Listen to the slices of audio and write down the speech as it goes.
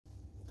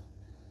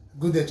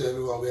Good day to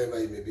everyone,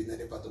 wherever you may be, in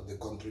any part of the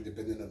country,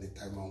 depending on the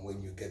time and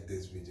when you get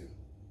this video.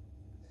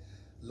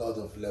 Lord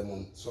of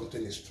Lemon,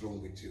 something is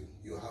wrong with you.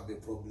 You have a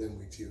problem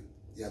with you.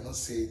 You are not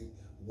saying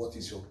what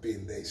is your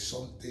pain. There is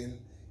something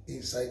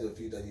inside of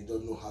you that you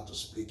don't know how to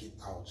speak it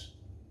out.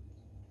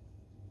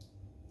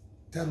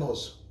 Tell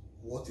us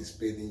what is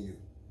paining you.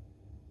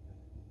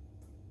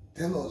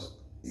 Tell us,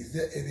 is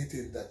there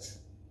anything that,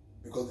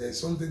 because there is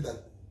something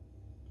that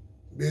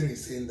Mary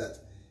is saying that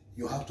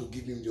you have to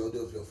give him the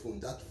order of your phone.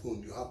 That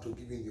phone, you have to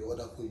give him the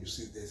other phone. You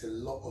see, there's a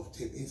lot of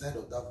things inside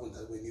of that phone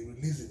that when you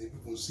release it, if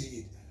people see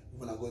it,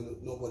 people are going to,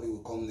 nobody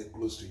will come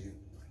close to you.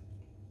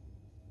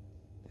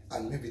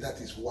 And maybe that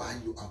is why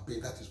you are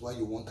paid. That is why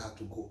you want her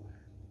to go.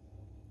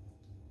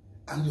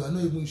 And you are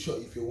not even sure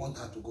if you want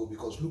her to go,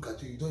 because look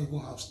at you don't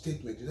even have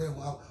statement. You don't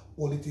even have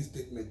quality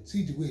statement.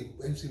 See the way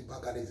MC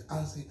Mbakara is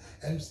answering,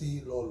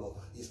 MC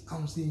Lolo is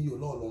answering you.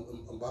 Lolo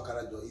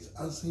Mbakara is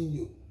answering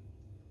you.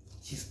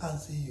 She's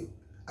answering you.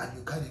 And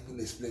you can't even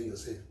explain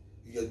yourself.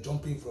 You're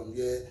jumping from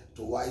here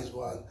to wise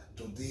one,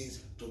 to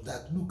this, to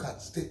that. Look at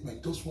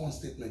statement. Just one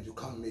statement you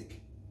can't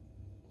make.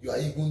 You are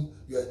even,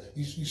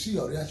 you see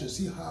your reaction.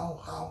 See how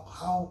high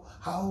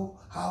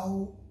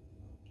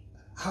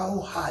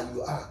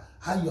you are.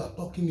 How you are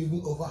talking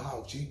even over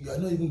how you are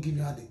not even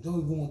giving her the,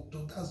 don't even want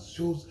to. That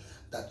shows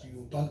that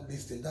you don't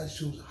listen. That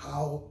shows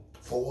how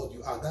forward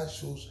you are. That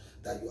shows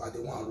that you are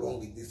the one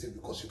wrong in this thing,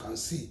 because you can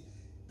see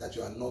that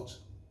you are not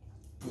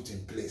put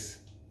in place.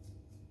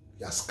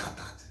 You are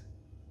scattered.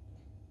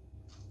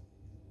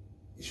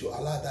 You should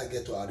allow that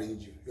girl to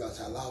arrange you. You have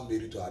to allow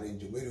Mary to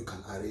arrange you. Mary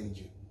can arrange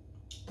you.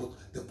 But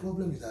the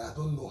problem is that I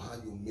don't know how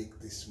you make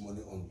this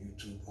money on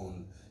YouTube,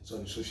 on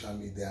social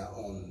media,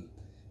 on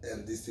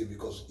this thing,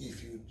 because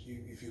if you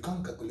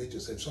can't calculate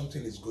yourself,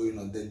 something is going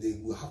on, then they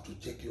will have to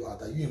check you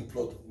out. Are you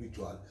employed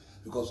ritual?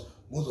 Because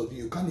most of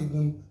you can't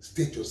even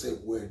state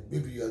yourself well.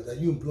 Maybe are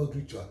you employed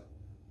ritual?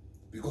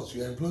 Because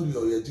you are employed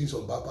or you're doing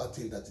some bad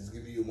thing that is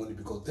giving you money.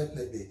 Because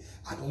definitely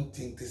I don't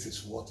think this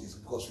is what is,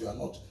 because you are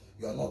not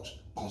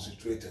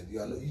concentrated.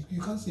 You are not,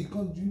 you can't see,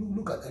 you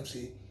look at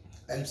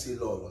MC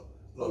Lolo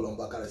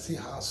Mbakara, see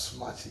how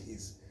smart she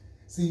is.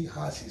 See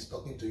how she's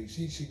talking to you.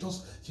 She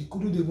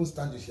couldn't even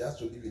stand it. She has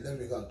to leave it. Let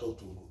me go and talk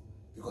to her,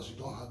 because you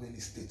don't have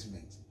any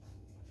statement.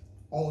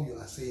 All you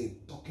are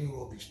saying, talking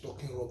rubbish from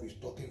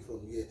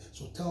here.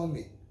 So tell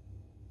me,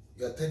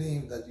 you are telling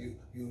him that you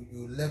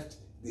left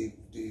the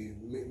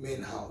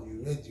main house, you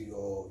made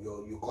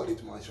you call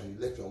it mansion,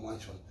 you left your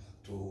mansion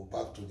to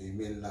back to the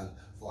mainland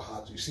for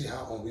her to, you see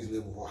how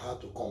unreasonable for her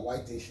to come. Why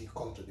didn't she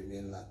come to the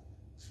mainland?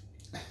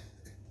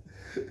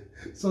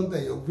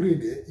 Sometimes your brain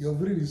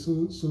is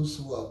so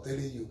slow. I'm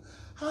telling you.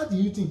 How do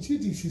you think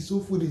she's so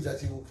foolish that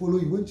she will follow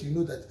you when she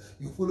know that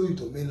you follow you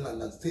to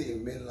mainland and stay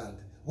in mainland,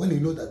 when you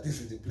know that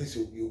this is the place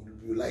you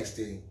like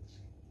staying,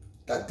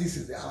 that this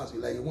is the house you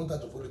like? You want her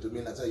to follow you to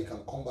mainland so you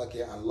can come back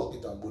here and lock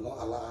it and will not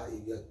allow her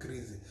in. You're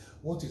crazy.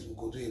 What is we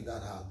go do in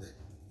that house there?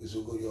 Is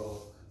we go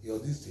your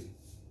this thing.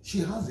 She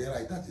has the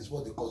right. That is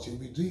what they call. She'll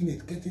be doing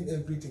it, getting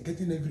everything,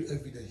 getting every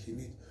evidence she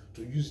needs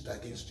to use it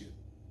against you.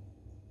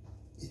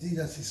 You think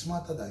that she's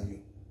smarter than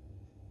you.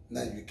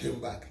 Now you came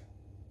back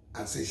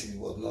and say she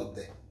was not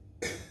there.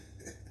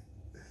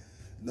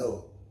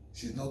 No,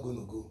 she's not going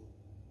to go.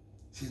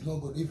 She's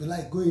not going. If you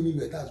like, go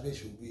anywhere, that's where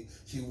she'll be.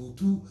 She will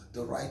do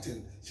the right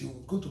thing. She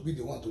will go to be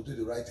the one to do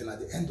the right thing. At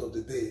the end of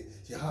the day,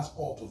 she has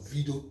all the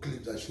video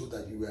clips that show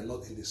that you were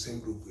not in the same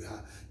group with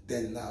her.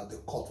 Then now the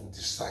court will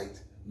decide,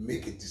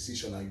 make a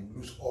decision, and you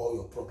lose all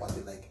your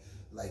property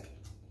like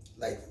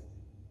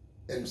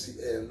MC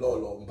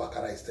Lolo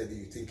Mbakara is telling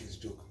you, think it's a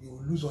joke. You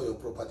will lose all your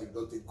property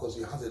because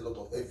he has a lot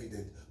of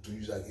evidence to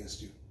use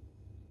against you.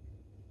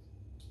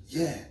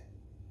 Yeah.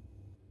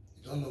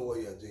 You don't know what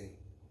you are doing.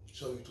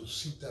 So you to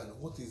sit down.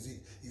 What is it?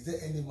 Is there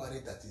any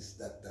marriage that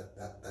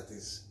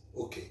is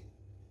okay?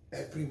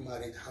 Every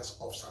marriage has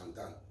ups and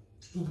downs.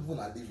 Two people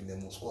are living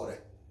in Moscow.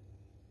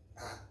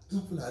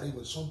 Two people are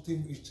living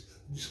something.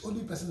 The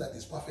only person that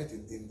is perfect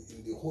in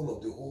the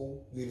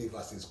whole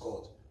universe is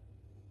God.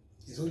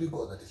 It's only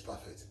God that is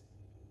perfect.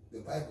 The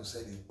Bible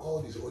said it,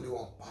 God is the only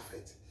one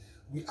perfect.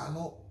 We are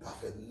not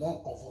perfect. None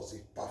of us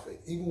is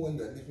perfect. Even when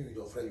you are living with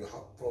your friend, you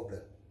have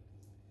problems.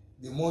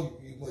 The more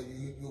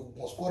you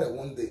must quarrel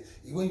one day.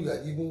 Even you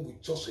are even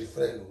with just a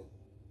friend or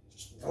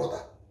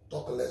brother,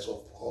 talk less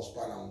of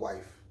husband and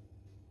wife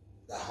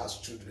that has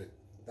children.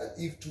 That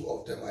if two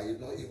of them are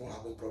not even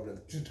having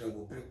problems, children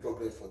will bring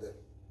problems for them.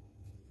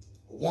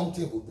 One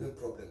thing will bring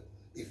problem.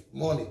 If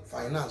money,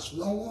 finance,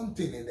 one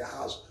thing in the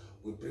house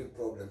will bring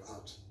problem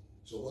out.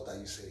 So what are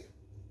you saying?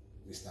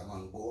 Mr.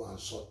 Man, go and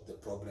sort the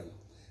problem.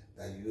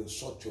 That you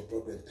sort your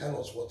problem. Tell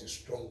us what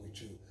is wrong with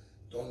you.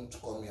 Don't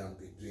come here and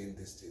be doing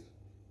this thing.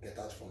 Get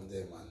out from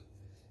there, man.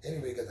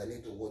 Anyway, guys, I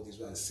need to watch this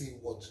one and see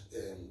what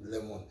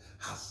Lemon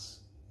has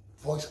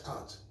voiced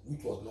out,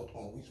 which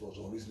was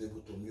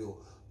unreasonable to me,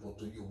 but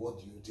to you, what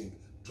do you think?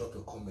 Drop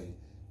a comment.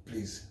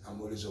 Please,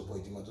 I'm always your boy,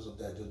 Dima. Those of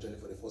you that are just joining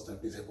for the first time,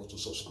 please help us to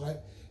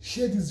subscribe.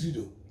 Share this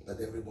video that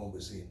everyone will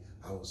see.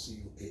 I will see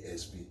you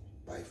ASB.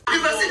 Bye.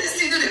 You must see this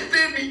thing, they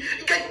pay me.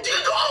 You can do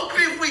it all.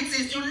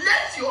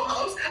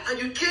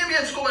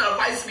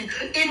 jeopardize me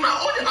in my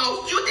own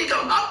house. Do you think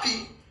I'm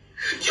happy?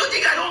 Do you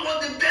think I don't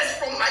want the best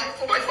for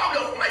my family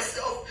or for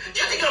myself? Do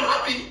you think I'm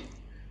happy?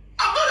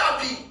 I'm not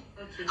happy.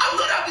 Okay. I'm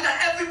not happy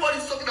that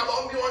everybody's talking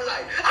about me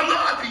online. I'm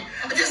not happy.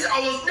 I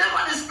was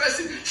never this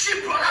person.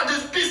 She brought out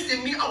this beast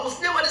in me. I was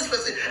never this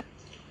person.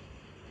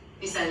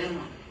 Mr.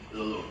 Lemon.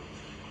 Lolo.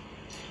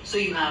 So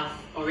you have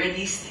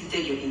already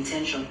stated your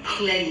intention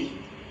clearly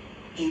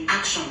in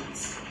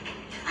actions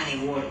and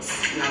in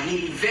words. You have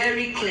made it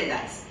very clear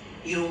that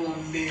you don't want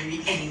to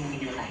marry anyone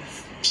in your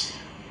life.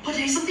 But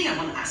there is something I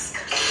want to ask.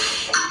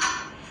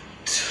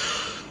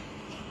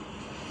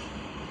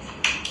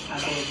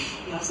 Okay,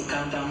 you have to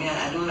calm down.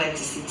 I don't like to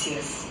see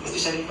tears,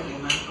 especially for the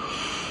man.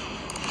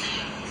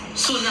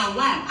 So now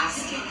why I'm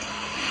asking,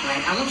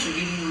 right? I want to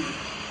really know,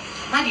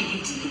 why did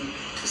you delay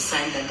to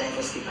sign that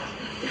divorce paper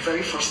the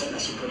very first time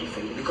that she brought it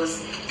for you?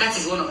 Because that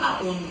is one of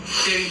our own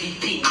very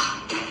big pain.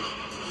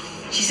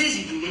 She says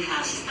you delayed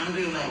her, she's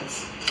angry over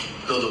it.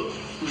 No.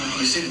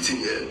 You see the thing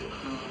here?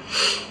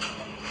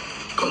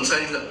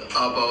 Concerning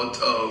about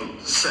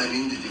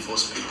signing the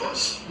divorce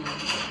papers,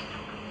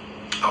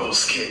 I was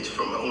scared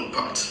from my own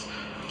part.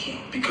 Okay.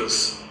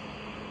 Because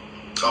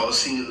I was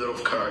seeing a lot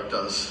of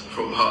characters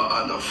from her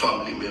and her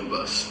family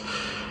members,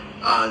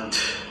 and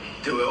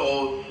they were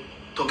all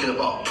talking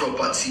about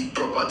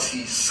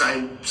property,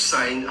 sign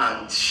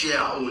and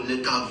share or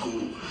let her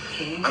go.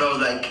 Okay. And I was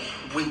like,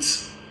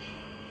 wait.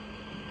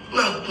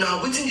 Now,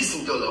 what's this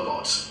thing all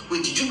about?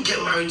 Wait, did you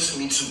get married to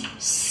me to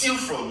steal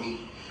from me?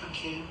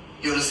 Okay.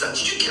 You understand?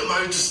 Did you get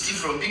married to steal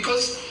from me?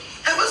 Because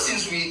ever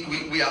since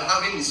we are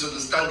having this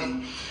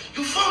understanding,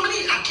 your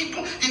family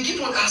they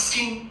keep on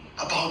asking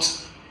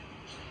about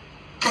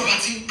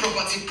property.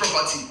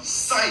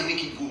 Sign,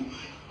 make it go.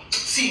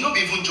 See, not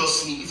even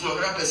just me. If not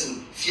another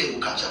person, fear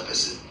will catch that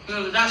person.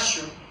 No, that's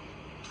true.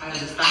 I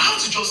understand. I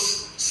have to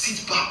just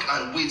sit back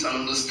and wait and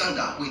understand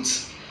that,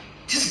 wait,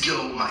 this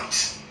girl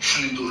might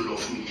truly don't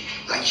love me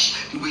like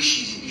the way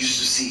she used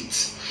to see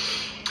it.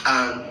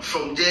 And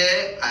from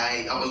there,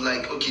 I was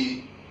like,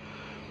 okay,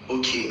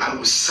 I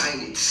will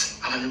sign it.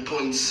 And at the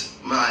point,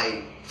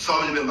 my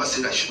family member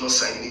said I should not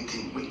sign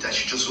anything. Wait, I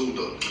should just hold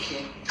on.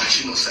 Okay. I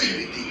should not sign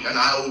anything. And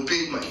I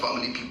obeyed my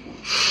family people.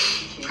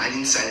 Okay. I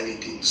didn't sign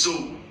anything.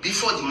 So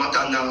before the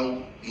matter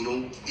now,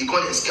 it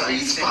got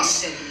escalated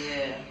past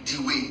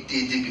the way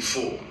they did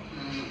before.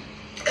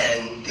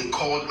 And they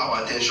called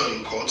our attention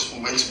in court.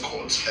 We went to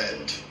court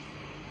and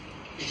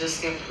you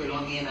just kept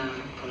prolonging.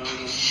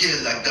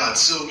 Yeah, like that.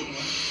 So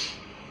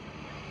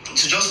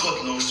to just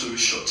cut long story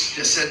short,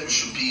 they said we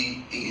should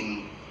be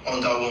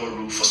under one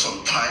roof for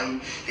some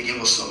time. They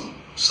gave us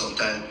some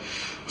time.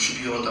 We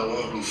should be under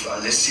one roof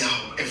and let's see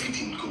how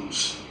everything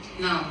goes.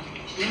 Now,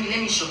 let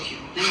me shock you.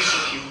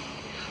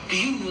 Do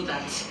you know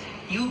that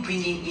you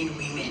bringing in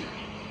women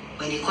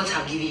when the court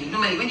have given you,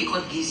 normally when the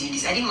court gives you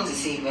this, I didn't want to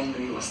say it when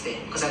Marie was there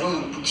because I don't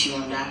want to put you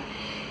under,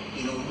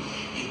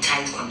 a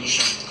tight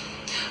condition.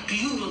 Do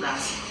you know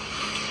that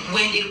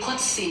when the court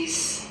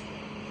says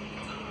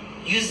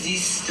use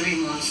these 3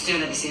 months, stay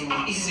under the same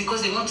roof, it is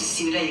because they want to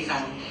see whether you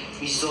can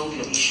resolve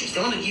your issues.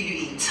 They want to give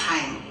you in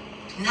time.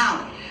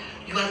 Now,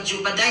 you are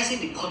jeopardizing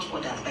the court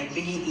order by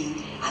bringing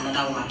in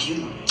another woman. Do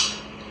you know?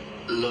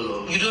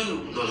 Lolo. You don't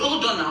know? Lolo.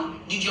 Hold on now.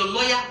 Did your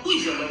lawyer, who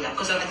is your lawyer?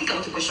 Because I think I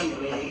want to question your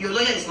lawyer. Your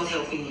lawyer is not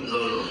helping you.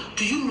 Lolo.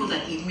 Do you know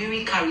that if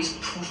Mary carries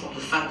proof of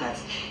the fact that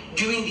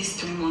during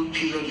this 3-month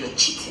period you're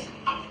cheating?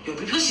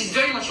 Because she's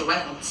very much your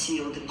wife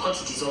until the court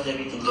dissolves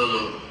everything.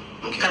 Lolo.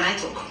 Okay. Can I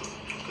talk?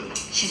 Okay.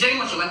 She's very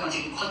much your wife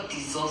until the court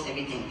dissolves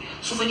everything.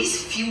 So for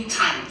these few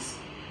times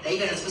that you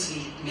guys are supposed to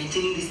be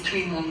maintaining these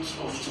 3 months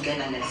of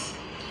togetherness,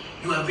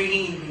 you are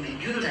bringing in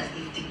women. You know that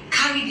if they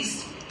carry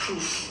this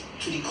proof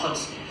to the court,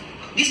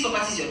 these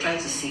properties you're trying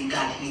to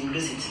safeguard, you will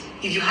lose it.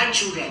 If you had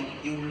children,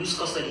 you will lose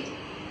custody.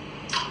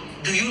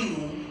 Do you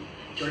know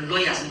your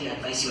lawyers when they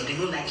advise you, or they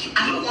don't like you?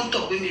 I don't want to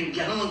talk with me.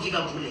 I don't want to give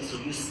her bullets to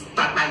use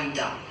back you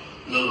down.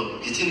 No.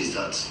 The thing is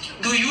that.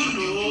 Do you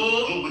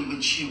know? No,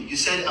 with you. You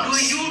said I'm do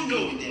you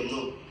know? With them.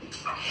 No,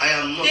 I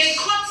am not. The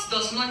court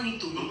does not need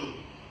to know.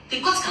 The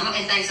court cannot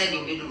enter inside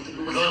your bedroom to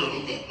know what's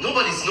happening there. No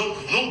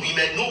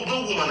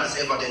woman has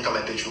ever entered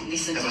my bedroom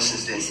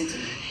since then. Listen to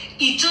me.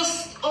 It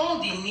just, all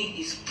they need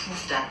is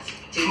proof that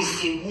there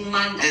is a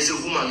woman. There's a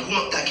woman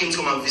that came to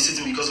come and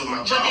visit me because of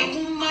my child. But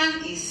the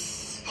woman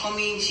is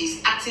coming,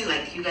 she's acting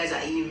like you guys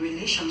are in a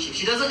relationship.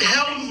 She doesn't.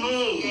 Hell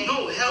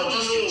no. Hell no.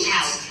 Just your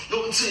child. No,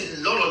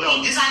 Lolo,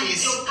 now this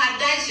is.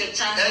 Jeopardize your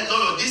chance.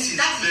 Lolo, this is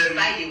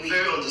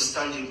very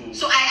understandable.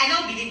 So I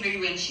now believe Mary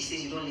when she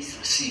says you don't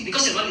listen. See,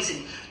 because you're not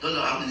listening.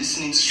 Lolo, I'm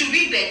listening to. Should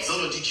we bet?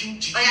 Lolo, did you?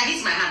 Oh yeah,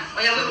 hit my hand.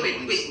 Oh yeah,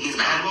 wait, hit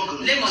my hand.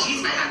 Lemon,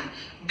 hit my hand.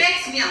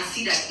 Bet me and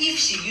see that if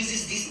she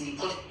uses this in the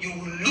court, you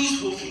will lose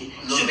hopefully.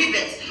 Should we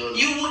bet? Lolo.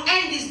 You will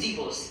end this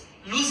divorce,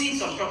 losing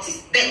some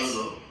properties. Bet.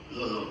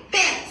 Lolo.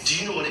 Bet. Do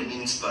you know what it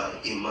means by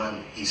a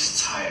man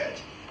is tired?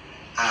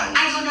 And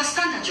I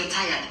understand that you're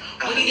tired,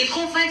 but in the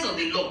confines of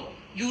the law,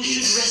 you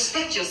should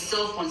respect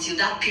yourself until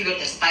that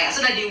period expires,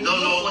 so that they will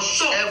know for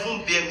sure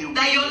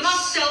that you're not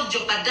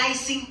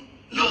self-jeopardizing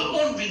your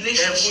own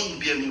relationship. Heaven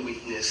bear me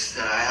witness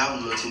that I have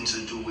nothing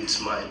to do with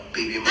my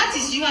baby mama. That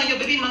is you and your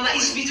baby mama.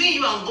 It's between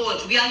you and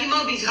God. We are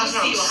human beings. That's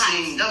what See I'm your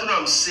saying. heart. That's what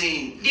I'm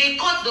saying. The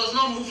court does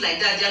not move like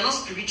that. They are not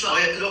spiritual.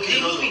 Okay,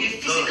 they move in the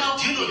physical.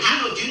 Do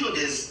you know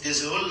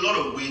there's a whole lot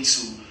of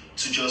ways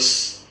to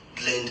just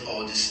blend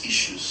all these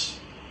issues.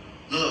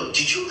 No,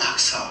 did you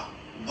ask her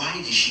why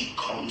did she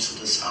come to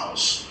this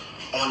house?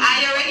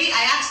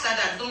 I asked her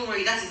that. Don't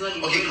worry, that is not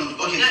the okay.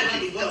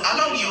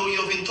 Allow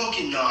you've been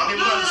talking now. I mean,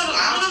 no.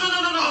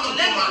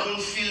 Lemon, my own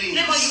feelings.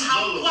 Lemon, you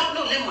have what?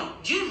 No, Lemon.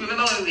 Do you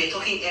remember when we were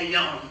talking earlier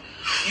on?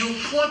 You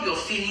poured your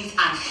feelings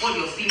and poured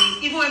your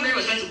feelings. Even when Mary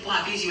was trying to pour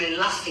her feelings, you were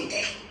laughing,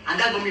 and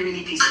that got me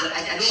really pissed. But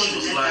I don't want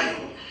to let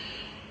that go.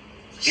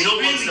 You know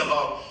one thing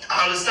about?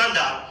 I understand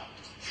that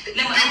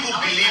Lemon, people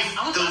believe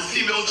the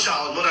female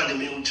child more than the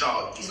male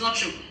child. It's not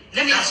true.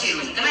 Let me ask you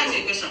a question. Can I ask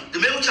you a question? The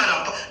male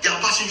child, they are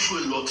passing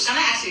through a lot. Can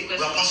I ask you a question?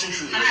 We are passing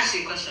through a lot. Can I ask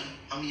you a question?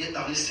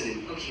 I'm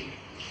listening. Okay.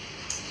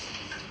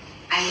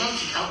 I want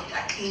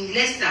to, in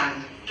less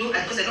than,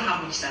 because I don't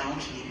have much time, I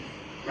want to leave,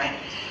 right?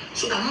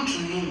 So I want to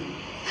know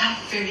that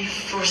very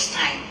first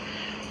time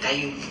that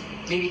you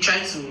maybe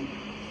tried to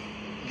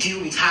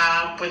deal with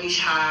her,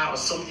 punish her or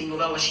something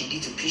over what she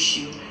did to push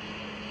you,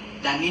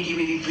 that made you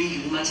maybe bring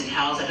the woman to the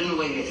house. I don't know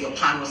what your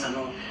plan was and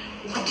all.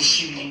 What did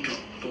she really do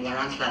to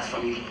warrant that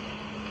from you?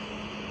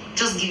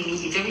 Just give me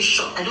a very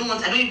short. I don't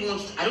want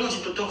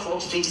you to talk for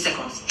up to 20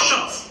 seconds.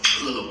 Short.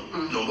 No.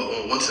 Number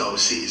one thing I would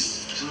say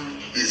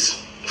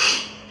is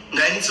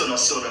now I need to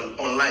understand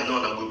online now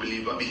that we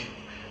believe, Abi.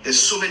 There's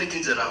so many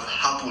things that have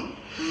happened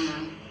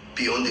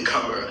beyond the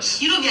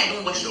cameras. You know me, I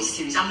don't watch this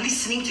series. I'm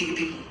listening to you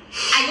people.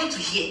 I want to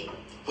hear.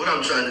 What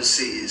I'm trying to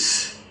say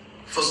is,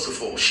 first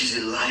of all, she's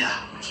a liar.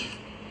 Okay.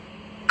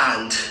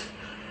 And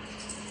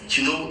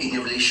you know, in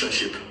a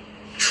relationship,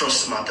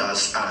 trust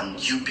matters, and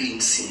you being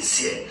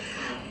sincere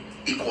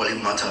equally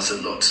matters a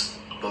lot.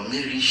 But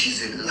Mary,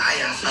 she's a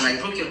liar. So and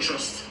she broke your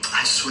trust.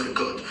 I swear to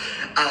God.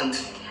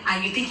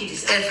 And you think it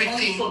is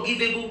everything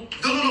unforgivable?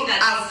 No.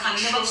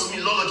 Trust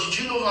me, Lolo. Did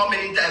you know how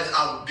many times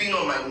I've been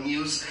on my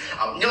knees?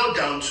 I've knelt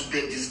down to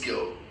beg this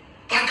girl.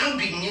 But I can't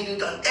be kneeling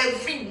down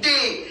every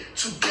day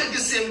to beg the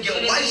same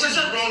girl. Why she's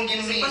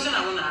wronging me? The question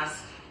I want to ask.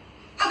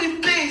 I'm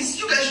in pains.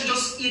 You guys should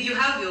just. If you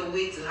have your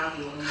way to have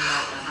your own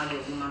back and have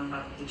your woman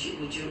back, would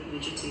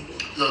you take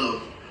it?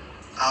 Lolo.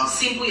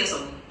 Simple yes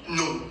or no?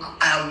 No,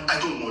 I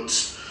don't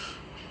want.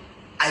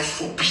 I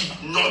forbid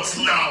not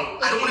now.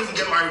 I don't want to even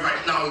get married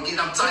right now again.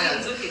 I'm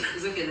tired.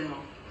 It's okay, Lemon.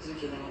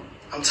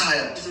 I'm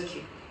tired. It's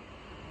okay.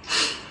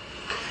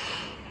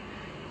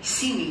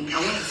 See me, I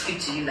want to speak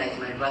to you like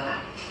my brother,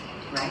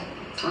 right?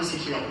 I want to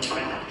speak to you like my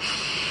brother.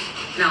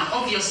 Now,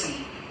 obviously,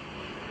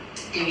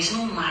 there is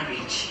no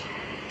marriage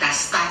that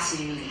starts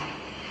newly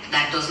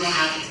that does not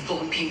have its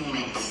bumpy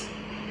moments.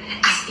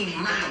 As a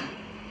man,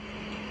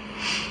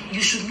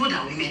 you should know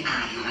that women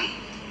are annoying.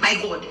 My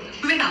God,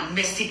 women are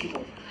messy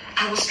people.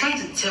 I was trying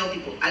to tell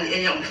people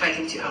earlier before I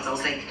came to your house, I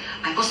was like,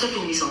 my pastor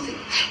told me something.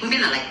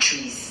 Women are like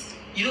trees.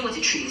 You know what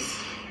a tree is?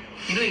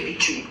 You know a big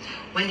tree.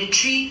 When the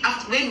tree,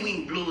 when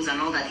wind blows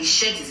and all that, it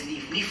sheds its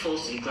leaf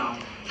falls to the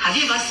ground. Have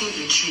you ever seen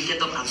a tree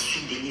get up and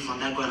sweep the leaf on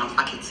that ground and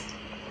pack it?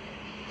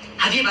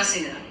 Have you ever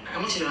seen that? I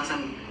want you to answer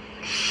me.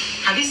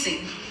 Have you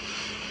seen?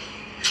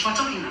 We're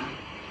talking now.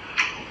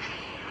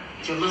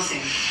 You're not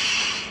saying.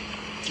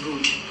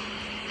 Good.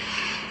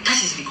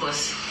 That is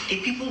because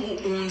the people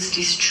who owns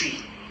this tree,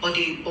 or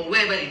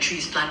wherever the tree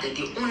is planted,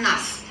 the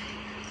owners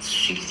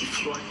sweep the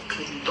floor and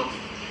clean it up.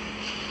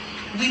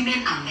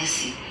 Women are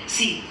messy.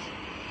 See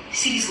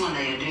this one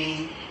that you're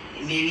doing.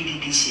 Mary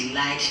did this, she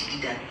lied, she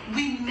did that.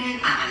 Women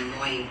are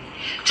annoying.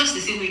 Just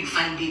the same way you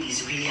find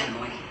babies really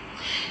annoying.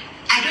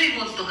 I don't even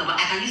want to talk about.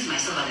 I can use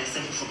myself as an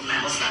example for my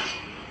husband.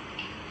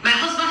 My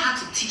husband had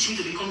to teach me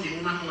to become the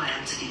woman who I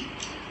am today.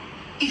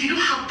 If you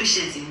don't have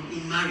patience in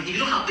marriage, if you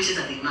don't have patience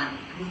as a man,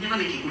 you will never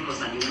make a good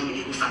husband, you will never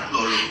make a good father.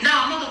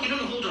 Now, I'm not talking,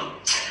 hold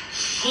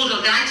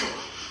on, can I talk?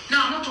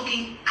 Now, I'm not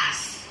talking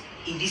as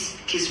in this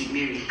case with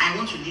Mary. I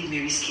want to leave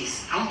Mary's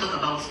case. I want to talk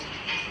about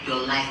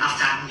your life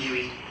after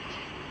Mary.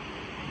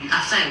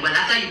 After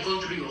you've gone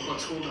through your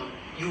hot, hold on.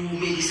 You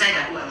may decide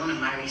that, I want to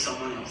marry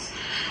someone else.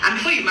 And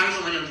before you marry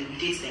someone else, you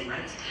date them,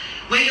 right?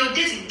 When you're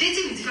dating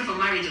is different from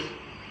marriage.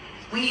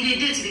 When you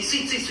date, it's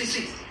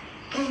sweet.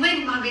 But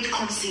when marriage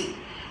comes in,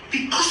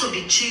 because of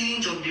the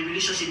change of the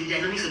relationship, the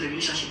dynamics of the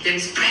relationship, there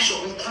is pressure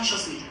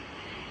unconsciously.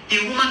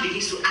 The woman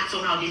begins to act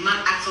on how, the man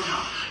acts on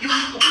how. You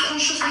have to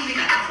consciously make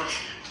an effort.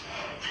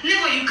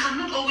 Therefore, you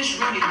cannot always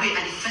run away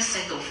at the first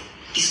sight of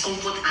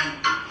discomfort and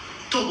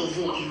tug of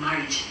war in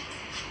marriage.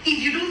 If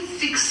you don't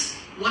fix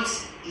what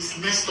is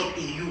messed up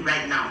in you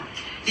right now,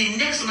 the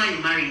next man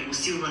you marry, you will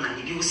still run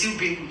and you will still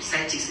bring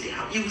side chicks to the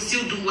house. You will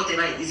still do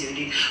whatever it is you're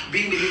doing.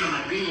 Bring baby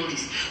mama, bring all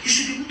this. You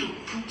should be able to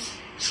put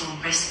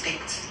some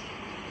respect.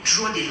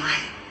 Draw the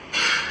line.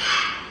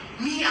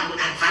 Me, I would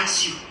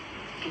advise you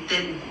to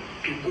tell Ugo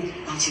to go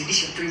until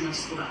this your 3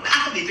 months is over.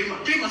 After the 3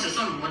 months, your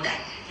son will not die.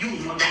 You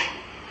will not die.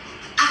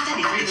 After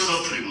the 3 months. It's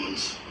not 3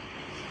 months.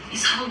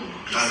 It's how long?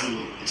 I don't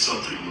know. It's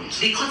not 3 months.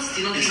 The court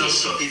did not. It's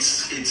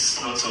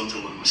not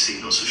something we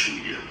say on social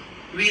media.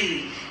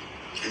 Really?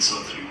 It's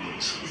not 3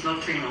 months. It's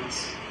not 3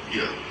 months.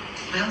 Yeah.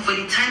 Well, for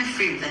the time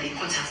frame that the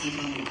court has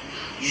given you,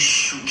 you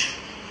should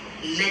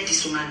let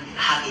this woman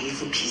have a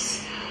little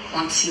peace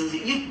until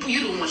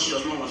you don't want, she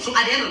does not want. So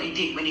at the end of the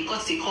day, when the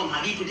court say come,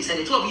 have people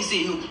decided? Two of you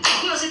say no.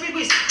 Who are separate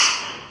ways?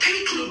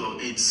 Very clear. No,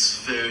 it's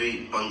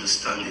very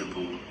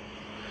understandable.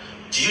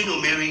 Do you know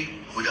Mary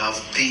would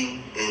have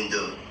been in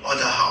the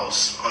other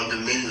house on the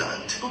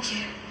mainland?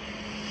 Okay.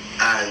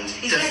 And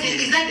is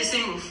that the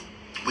same roof?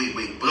 Wait,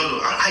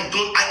 no, do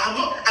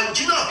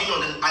you know I've been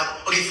on the,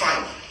 okay,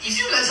 fine. If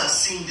you guys have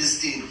seen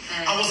this thing,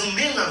 I was in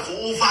mainland for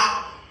over,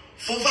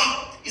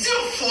 is it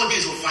 4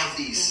 days or 5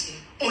 days?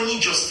 Okay. Only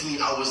just me,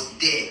 I was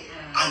there,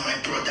 and my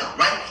brother,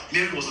 right?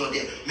 Mary was not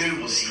there,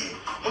 Mary was here.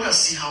 I want to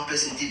see how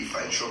person did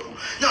find trouble.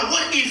 Now,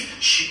 what if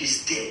she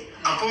is there,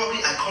 and probably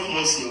I come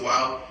once in a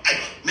while,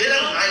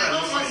 mainland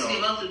island, once in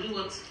a while to do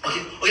what?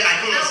 Okay, I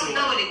come once in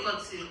a while. What they cut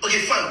to.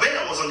 Okay, fine, when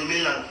I was on the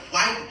mainland,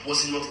 why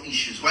was it not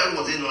issues? Why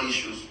was there no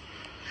issues?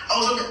 I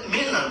was on the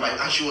mainland, right,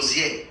 and she was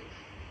here.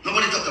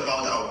 Nobody talked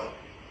about that one.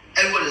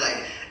 Everybody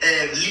like,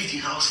 leave the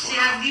house for her. She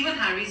has given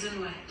her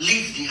reason why.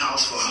 Leave the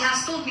house for her. She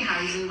has told me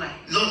her reason why.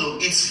 Lolo,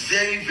 it's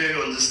very, very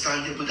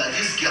understandable that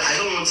this girl, I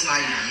don't want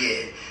her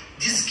here.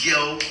 This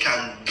girl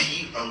can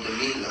be on the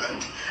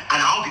mainland,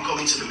 and I'll be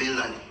coming to the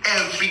mainland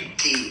every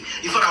day.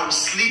 In fact, I will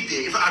sleep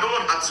there. In fact, I don't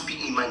want her to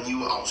be in my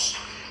new house.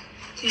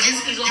 The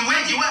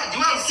way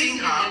I'm seeing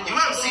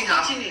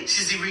her,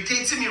 she's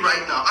irritating me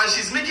right now, and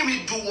she's making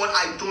me do what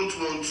I don't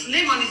want to.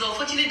 Lemon, it's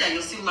unfortunate that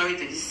you're still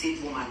married to this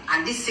said woman,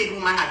 and this said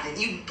woman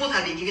you both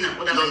have been given an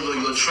order. No,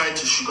 you're trying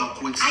to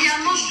sugarcoat. I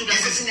am not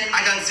sugarcoating anything.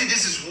 I can see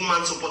this is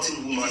woman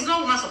supporting woman. It is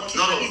not woman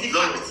supporting woman. It's the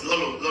fact.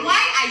 No.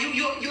 Why are you?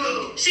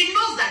 She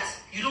knows that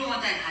you don't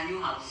want her in her new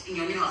house, in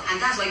your new house, and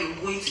that's why you're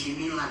going to the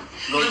mainland.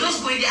 You're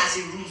just going there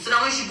as a rule, so that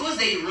when she goes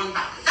there, you run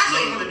back. That's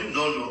what you want to do.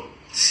 No.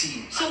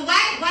 See. So why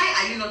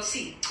are you not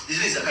see? Can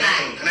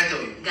I tell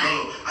you?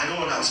 No, I don't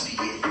want her to be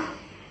here.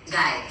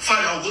 Guy.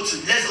 Fine,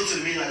 let's go to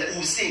the mainland.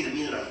 We'll stay in the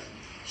mainland.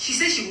 She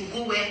says she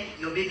will go where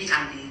your baby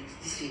and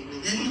this thing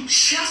goes.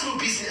 She has no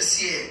business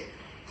here.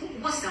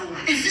 What's that one?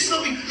 If it's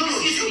not me, do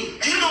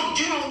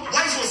you know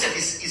why this concept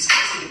is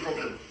actually the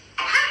problem?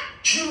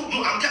 Do you know?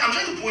 No, I'm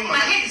trying to point my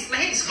head is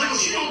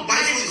scratching. No, why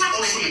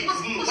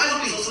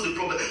is also the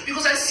problem?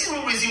 Because I see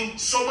no reason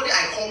somebody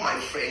I call my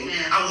friend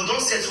and we don't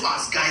settle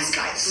as guys.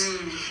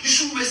 You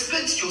should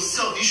respect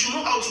yourself. You should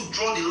know how to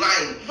draw the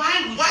line.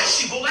 Why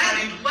she go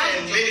carry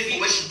baby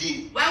for where she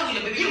did? Why will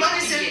your baby? You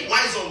might say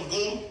why don't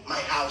go my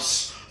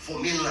house for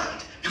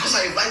mainland? Because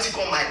I invite you to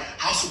come my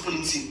house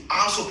opening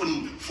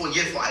for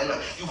year for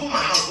island. You go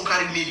my house, go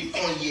carry me,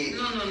 come here.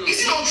 No.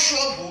 Is it not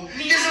trouble?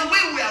 There's a way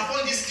we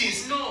avoid these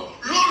things. No.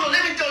 Lolo,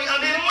 let me tell you,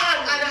 I'm a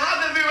man and I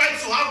have every right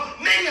to have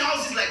many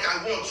houses like I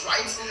want,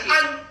 right? Okay.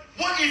 And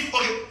what if,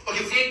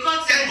 okay, thank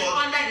God,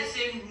 under the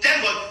same roof.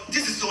 Thank God,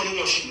 this is the only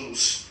one she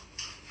knows.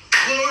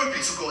 Glory be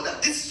to God that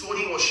this is the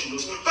only one she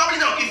knows. Probably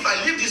now, if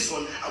I leave this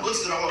one, I'll go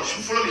to the other one. She'll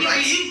follow me, right?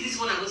 If you leave this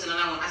one and go to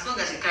another one, as long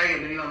as you carry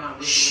your baby mama,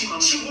 she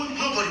won't.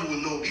 Nobody will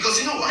know because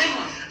you know what?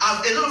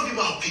 A lot of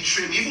people have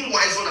betrayed me. Even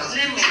wise one has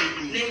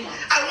betrayed me.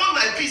 I want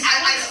my peace.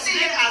 I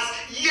see it as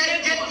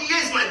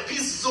here's my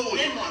peace zone.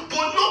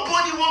 But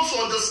nobody wants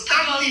to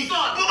understand me.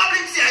 Probably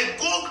till I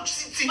go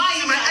till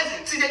my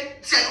head till I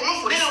come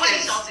out for this. Why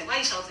are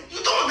you shouting?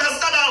 You don't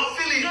understand how I'm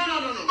feeling.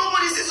 No.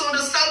 Nobody seems to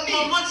understand me.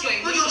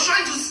 You're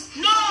trying to.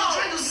 No! You're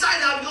trying to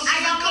side out because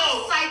I am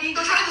not siding.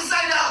 You're trying to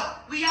side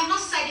out. We are not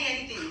siding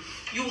anything.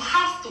 You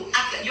have to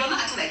act like, you are not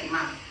acting like a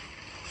man.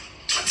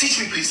 Teach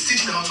me, please.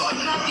 Teach me how to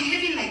act like a man. You are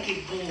behaving like a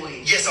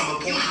boy. Yes, I'm a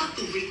boy. You have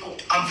to wake up.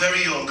 I'm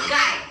very young.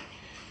 Guy,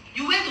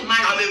 you went to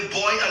marry. I'm a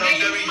boy and I'm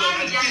very young.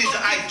 And the thing is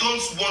that I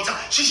don't want her.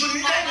 She should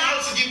learn how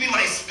to give me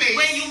my space.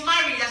 When you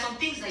marry, there are some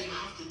things that you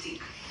have to take.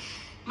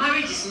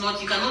 Marriage is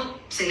not, you cannot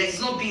select. It's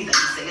not being that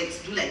you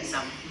select, do like this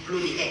and blow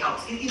the hair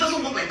out. It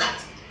doesn't work like that.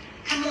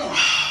 Come on.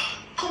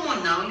 Come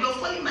on now, you're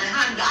following my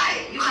hand,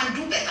 guy. You can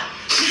do better.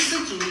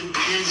 Listen to me.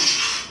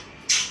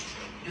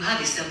 You have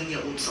a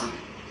 7-year-old son.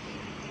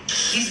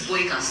 This boy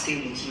can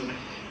stay with you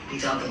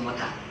without the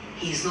mother.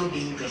 He is not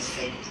being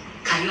breastfed.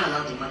 Can you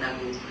allow the mother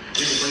go and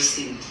the boy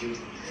stay with you?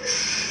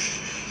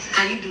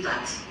 Can you do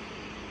that?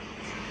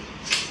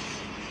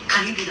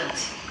 Can you do that?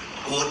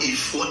 What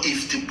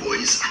if the boy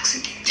is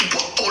asking? The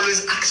boy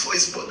always asks for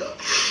his mother.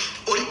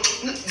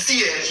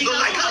 See,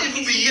 I can't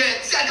even be here.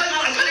 See, I can't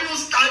even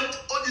stand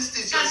all these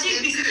things. If I see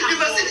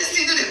this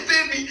thing, they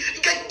pay me.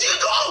 Do you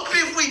know how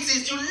painful it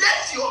is? You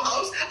left your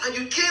house and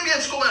you came here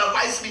to come and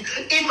advise me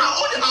in my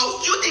own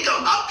house. Do you think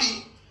I'm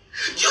happy?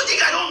 Do you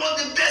think I don't want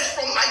the best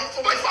for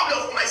my family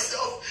or for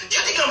myself? Do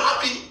you think I'm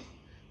happy?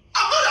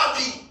 I'm not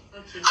happy.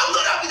 Okay. I'm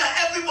not happy that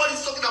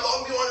everybody's talking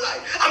about me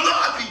online. I'm not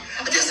happy.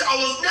 I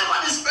was never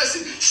this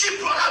person. She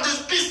brought out this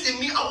beast in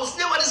me. I was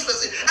never this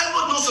person.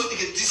 Everyone knows something.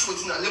 This one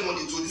now. Let me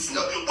do this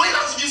now. Why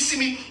not you see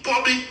me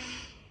probably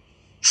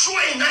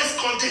throwing nice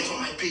content on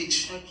my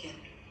page? Okay.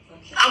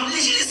 I'm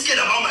literally scared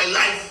about my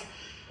life.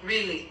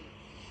 Really?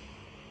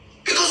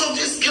 Because of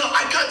this girl,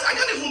 I can't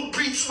even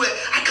breathe. Swear,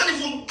 I can't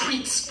even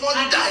breathe.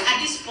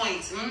 At this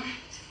point,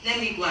 let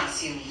me go and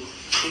see him go,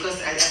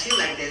 because I feel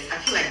like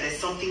there's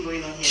something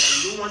going on here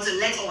that you don't want to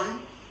let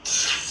on.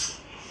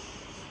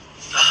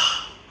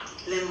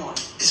 Lemon.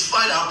 It's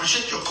fine. I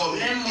appreciate your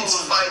comment.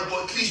 It's fine,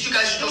 but please, you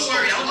guys should just don't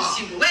worry. I want to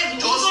see you. Where do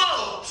you go? Just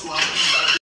talk to her.